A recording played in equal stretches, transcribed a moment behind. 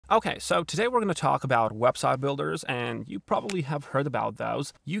Okay, so today we're going to talk about website builders, and you probably have heard about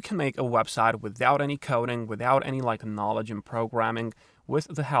those. You can make a website without any coding, without any knowledge in programming,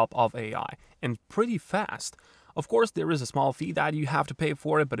 with the help of AI, and pretty fast. Of course, there is a small fee that you have to pay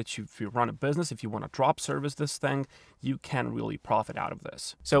for it, but if you run a business, if you want to drop service this thing, you can really profit out of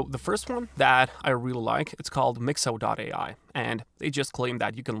this. So the first one that I really like, it's called Mixo.ai, and they just claim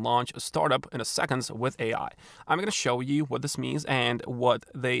that you can launch a startup in a seconds with AI. I'm going to show you what this means and what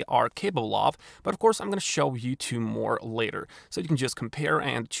they are capable of, but of course I'm going to show you two more later, so you can just compare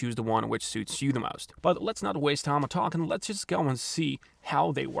and choose the one which suits you the most. But let's not waste time on talking, let's just go and see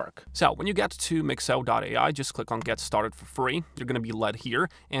how they work. So when you get to Mixo.ai, just click on Get Started for free. You're going to be led here,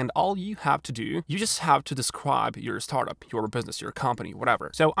 and all you have to do, you just have to describe your startup, your business, your company,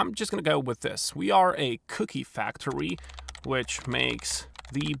 whatever. So I'm just going to go with this. We are a cookie factory which makes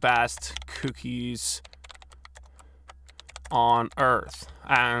the best cookies on earth,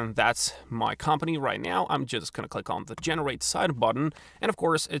 and that's my company right now. I'm just gonna click on the generate site button, and of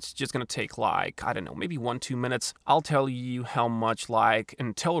course it's just gonna take I don't know, maybe 1-2 minutes. I'll tell you how much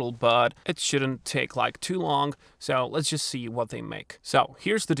in total, but it shouldn't take too long. So let's just see what they make. So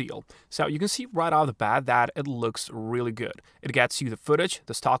here's the deal. So you can see right off the bat that it looks really good. It gets you the footage,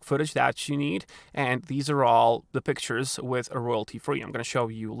 the stock footage that you need, and these are all the pictures with a royalty free. I'm gonna show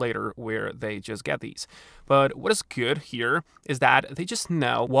you later where they just get these. But what is good here is that they just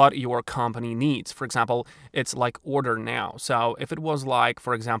know what your company needs. For example, it's order now. So if it was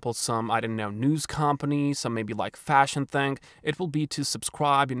for example, some, I don't know, news company, some maybe fashion thing, it will be to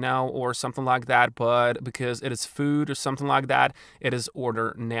subscribe, or something like that. But because it is food or something like that, it is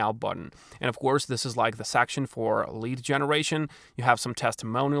order now button. And of course, this is the section for lead generation. You have some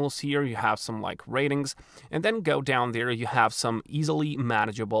testimonials here, you have some ratings, and then go down there, you have some easily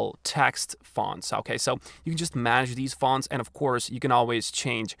manageable text fonts. Okay, so you can just manage these fonts, and of course you can always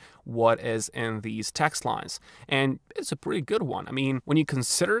change what is in these text lines, and it's a pretty good one. I mean, when you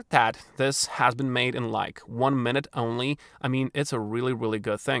consider that this has been made in 1 minute only, I mean, it's a really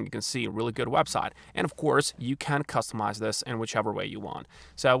good thing. You can see a really good website, and of course you can customize this in whichever way you want.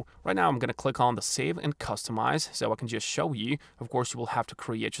 So right now I'm going to click on the save and customize, so I can just show you. Of course you will have to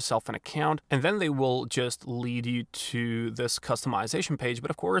create yourself an account, and then they will just lead you to this customization page, but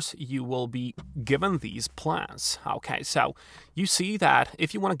of course you will be given these plans. Okay, so you see that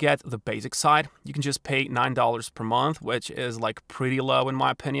if you want to get the basic site, you can just pay $9 per month, which is pretty low in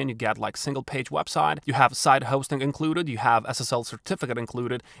my opinion. You get single page website, you have site hosting included, you have SSL certificate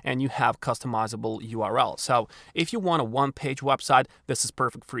included, and you have customizable URL. So if you want a one-page website, this is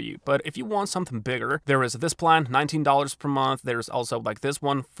perfect for you. But if you want something bigger, there is this plan, $19 per month. There's also this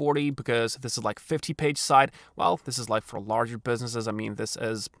one, $40, because this is 50-page site. Well, this is for larger businesses. I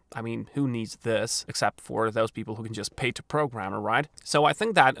mean, who needs this except for those people who can just pay to programmer, right? So I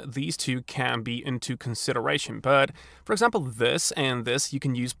think that these two can be into consideration. But for example, this and this you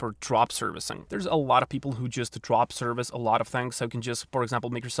can use for drop servicing. There's a lot of people who just drop service a lot of things. So you can just, for example,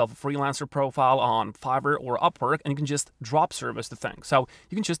 make yourself a freelancer profile on Fiverr or Upwork, and you can just drop service the thing. So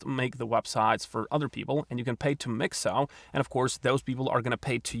you can just make the websites for other people, and you can pay to Mixo, and of course those people are going to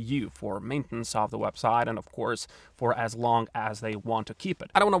pay to you for maintenance of the website, and of course for as long as they want to keep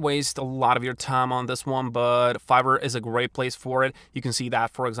it. I don't want to waste a lot of your time on this one, but Fiverr is a great place for it. You can see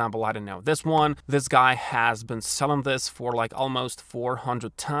that, for example, I don't know, this guy has been selling this for almost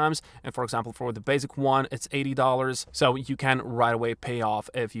 400 times, and for example, for the basic one, it's $80. So you can right away pay off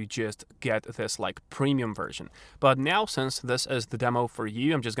if you just get this premium version. But now, since this is the demo for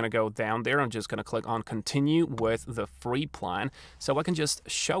you, I'm just gonna go down there. I'm just gonna click on continue with the free plan, so I can just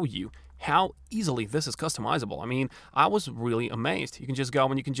show you how easily this is customizable. I mean, I was really amazed. You can just go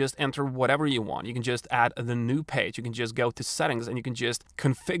and you can just enter whatever you want. You can just add the new page. You can just go to settings and you can just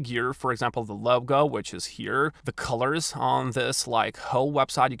configure, for example, the logo, which is here, the colors on this whole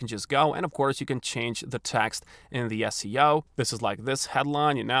website. You can just go, and of course you can change the text in the SEO. This is this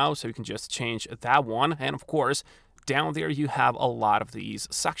headline, so you can just change that one, and of course down there you have a lot of these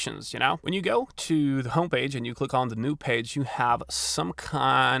sections. When you go to the homepage and you click on the new page, you have some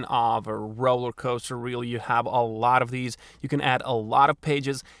kind of a roller coaster. Really, you have a lot of these. You can add a lot of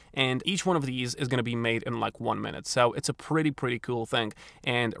pages, and each one of these is going to be made in 1 minute. So it's a pretty cool thing.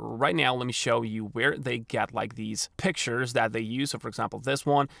 And right now, let me show you where they get these pictures that they use. So for example, this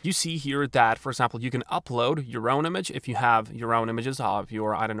one, you see here that, for example, you can upload your own image if you have your own images of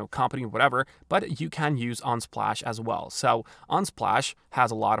your, I don't know, company, whatever, but you can use Unsplash as well. So Unsplash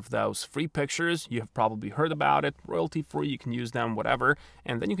has a lot of those free pictures. You have probably heard about it, royalty free. You can use them, whatever.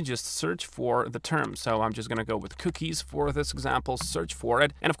 And then you can just search for the term. So I'm just going to go with cookies for this example, search for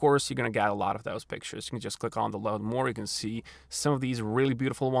it. And of course, you're going to get a lot of those pictures. You can just click on the load more. You can see some of these really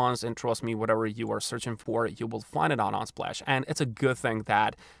beautiful ones. And trust me, whatever you are searching for, you will find it on Unsplash. And it's a good thing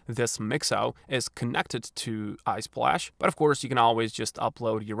that this Mixo is connected to iSplash. But of course, you can always just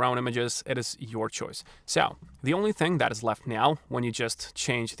upload your own images. It is your choice. So the only thing that is left now, when you just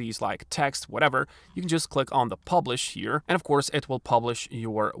change these like text, whatever, you can just click on the publish here. And of course, it will publish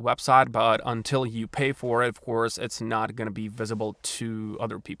your website. But until you pay for it, of course, it's not going to be visible to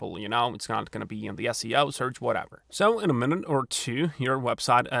other people. You know, it's not going to be in the SEO search, whatever. So in a minute or two, your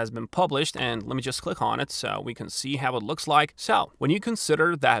website has been published, and let me just click on it so we can see how it looks like. So when you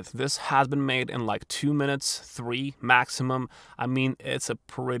consider that this has been made in like 2 minutes, 3 maximum, I mean, it's a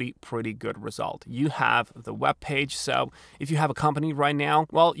pretty good result. You have the web page. So if you have a company right now,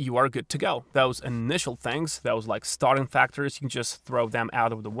 well, you are good to go. Those initial things, those like starting factors, you can just throw them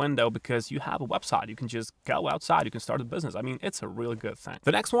out of the window because you have a website. You can just go outside. You can start a business. I mean, it's a really good thing.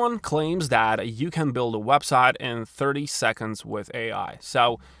 The next one claims that you can build a website in 30 seconds with AI.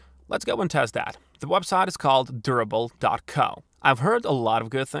 So let's go and test that. The website is called durable.co. I've heard a lot of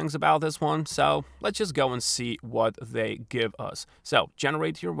good things about this one, so let's just go and see what they give us. So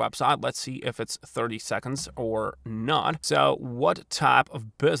generate your website. Let's see if it's 30 seconds or not. So what type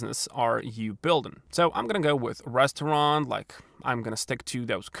of business are you building? So I'm going to go with restaurant, like I'm going to stick to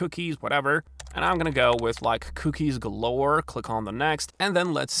those cookies, whatever. And I'm going to go with like cookies galore, click on the next, and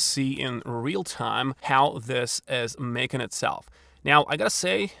then let's see in real time how this is making itself. Now, I gotta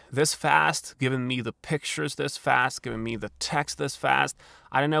say, this fast, giving me the pictures this fast, giving me the text this fast,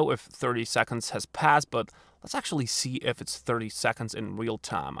 I don't know if 30 seconds has passed, but let's actually see if it's 30 seconds in real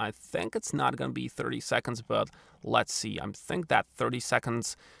time. I think it's not gonna be 30 seconds, but let's see. I think that 30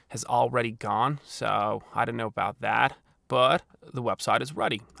 seconds has already gone, so I don't know about that. But the website is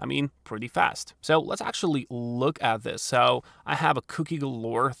ready. I mean, pretty fast. So let's actually look at this. So I have a cookie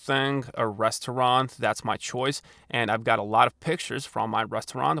galore thing, a restaurant, that's my choice. And I've got a lot of pictures from my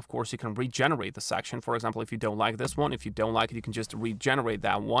restaurant. Of course, you can regenerate the section. For example, if you don't like this one, if you don't like it, you can just regenerate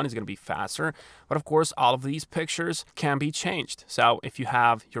that one. It's gonna be faster. But of course, all of these pictures can be changed. So if you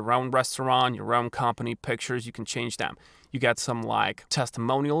have your own restaurant, your own company pictures, you can change them. You get some like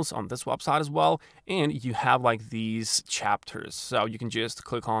testimonials on this website as well, and you have like these chapters, so you can just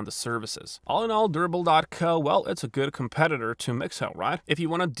click on the services. All in all, durable.co, well, it's a good competitor to Mixo, right? If you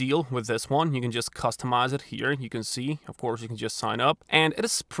want to deal with this one, you can just customize it here. You can see, of course, you can just sign up, and it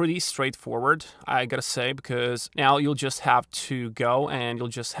is pretty straightforward, I gotta say, because now you'll just have to go and you'll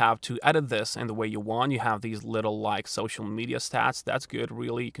just have to edit this in the way you want. You have these little like social media stats. That's good,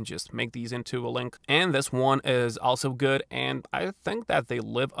 really. You can just make these into a link. And this one is also good, and I think that they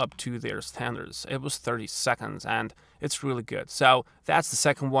live up to their standards. It was 30 seconds and it's really good. So that's the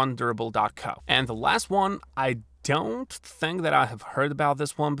second one, durable.co. And the last one, I don't think that I have heard about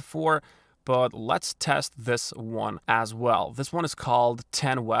this one before, but let's test this one as well. This one is called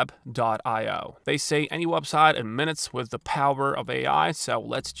 10web.io. They say any website in minutes with the power of AI. So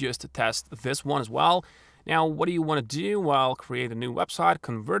let's just test this one as well. Now, what do you want to do? Well, create a new website,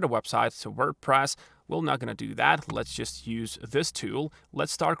 convert a website to WordPress. We're not going to do that. Let's just use this tool.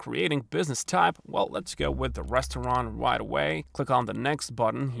 Let's start creating business type. Well, let's go with the restaurant right away. Click on the next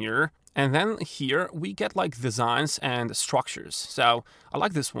button here. And then here we get like designs and structures. So I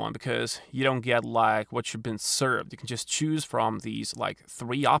like this one because you don't get like what you've been served. You can just choose from these like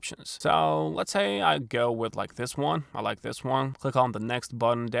 3 options. So let's say I go with like this one. I like this one. Click on the next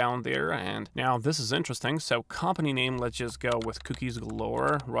button down there. And now this is interesting. So company name, let's just go with Cookies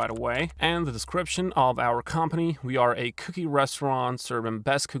Galore right away. And the description of our company, we are a cookie restaurant serving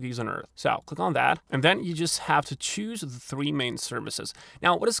best cookies on earth. So click on that. And then you just have to choose the 3 main services.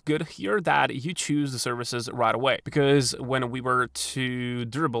 Now what is good here that you choose the services right away, because when we were to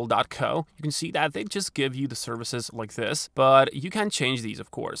durable.co, you can see that they just give you the services like this, but you can change these, of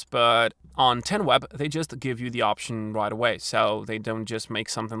course. But on 10web, they just give you the option right away, so they don't just make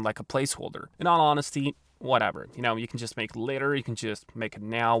something like a placeholder. In all honesty, whatever, you know, you can just make it later, you can just make it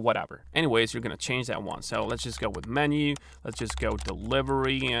now, whatever. Anyways, you're gonna change that one. So let's just go with menu, let's just go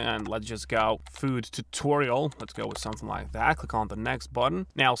delivery, and let's just go food tutorial. Let's go with something like that. Click on the next button.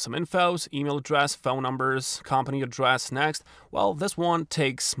 Now some infos, email address, phone numbers, company address. Next, well, this one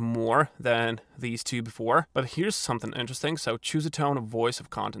takes more than these 2 before, but here's something interesting. So choose a tone of voice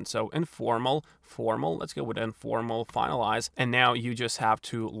of content. So informal, formal, let's go with informal, finalize, and now you just have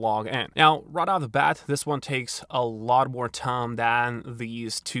to log in. Now right off the bat, this one takes a lot more time than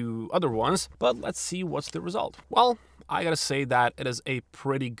these 2 other ones, but let's see what's the result. Well, I gotta say that it is a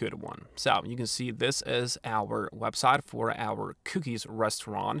pretty good one. So you can see this is our website for our cookies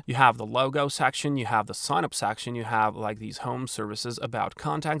restaurant. You have the logo section, you have the sign up section, you have like these home services, about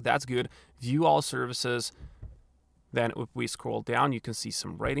contact, that's good. View all services. Then if we scroll down, you can see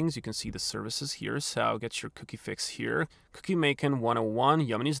some ratings. You can see the services here. So get your cookie fix here. Cookie making 101,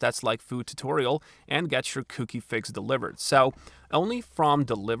 Yummies, that's like food tutorial, and get your cookie fix delivered. So only from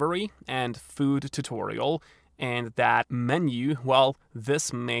delivery and food tutorial and that menu, well,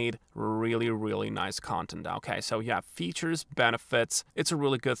 this made really nice content. Okay, so you have features, benefits. It's a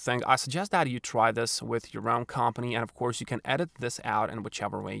really good thing. I suggest that you try this with your own company, and of course you can edit this out in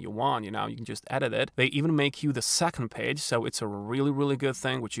whichever way you want. You know, you can just edit it. They even make you the second page, so it's a really good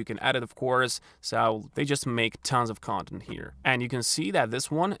thing, which you can edit, of course. So they just make tons of content here. And you can see that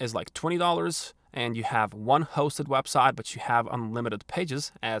this one is like $20. And you have one hosted website, but you have unlimited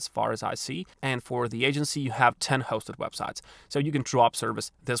pages as far as I see. And for the agency, you have 10 hosted websites. So you can drop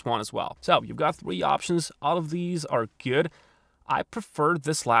service this one as well. So you've got 3 options. All of these are good. I prefer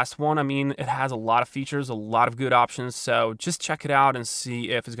this last one. I mean, it has a lot of features, a lot of good options. So just check it out and see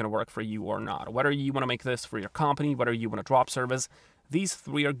if it's going to work for you or not. Whether you want to make this for your company, whether you want to drop service, these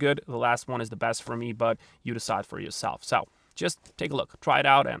 3 are good. The last one is the best for me, but you decide for yourself. So just take a look, try it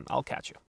out, and I'll catch you.